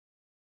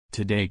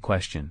Today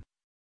question.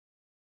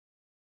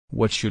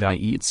 What should I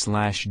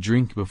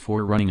eat/drink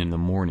before running in the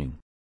morning?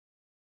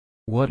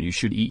 What you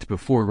should eat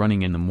before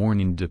running in the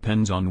morning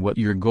depends on what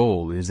your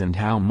goal is and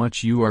how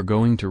much you are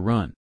going to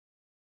run.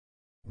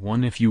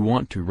 1. If you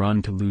want to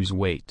run to lose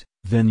weight,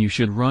 then you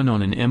should run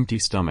on an empty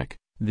stomach.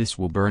 This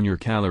will burn your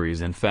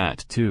calories and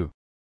fat too.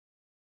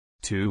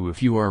 2.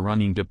 If you are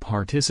running to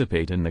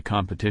participate in the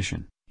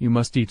competition, you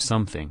must eat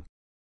something.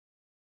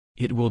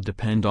 It will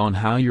depend on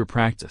how your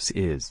practice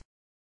is.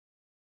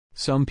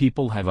 Some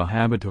people have a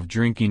habit of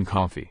drinking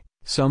coffee,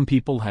 some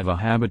people have a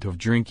habit of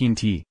drinking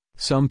tea,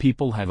 some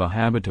people have a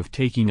habit of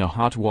taking a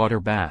hot water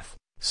bath,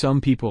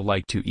 some people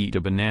like to eat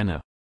a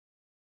banana,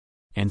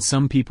 and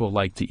some people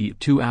like to eat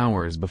 2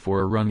 hours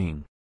before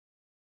running.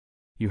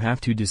 You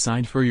have to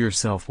decide for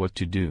yourself what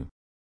to do.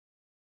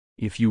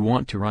 If you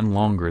want to run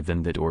longer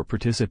than that or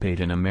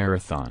participate in a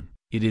marathon,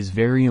 it is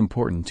very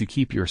important to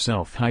keep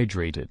yourself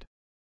hydrated.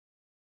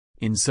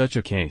 In such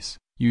a case,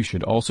 you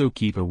should also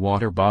keep a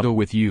water bottle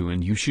with you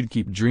and you should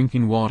keep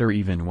drinking water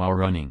even while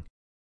running.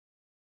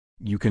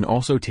 You can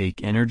also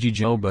take energy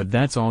gel, but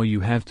that's all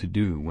you have to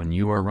do when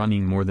you are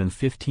running more than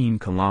 15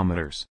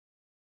 kilometers.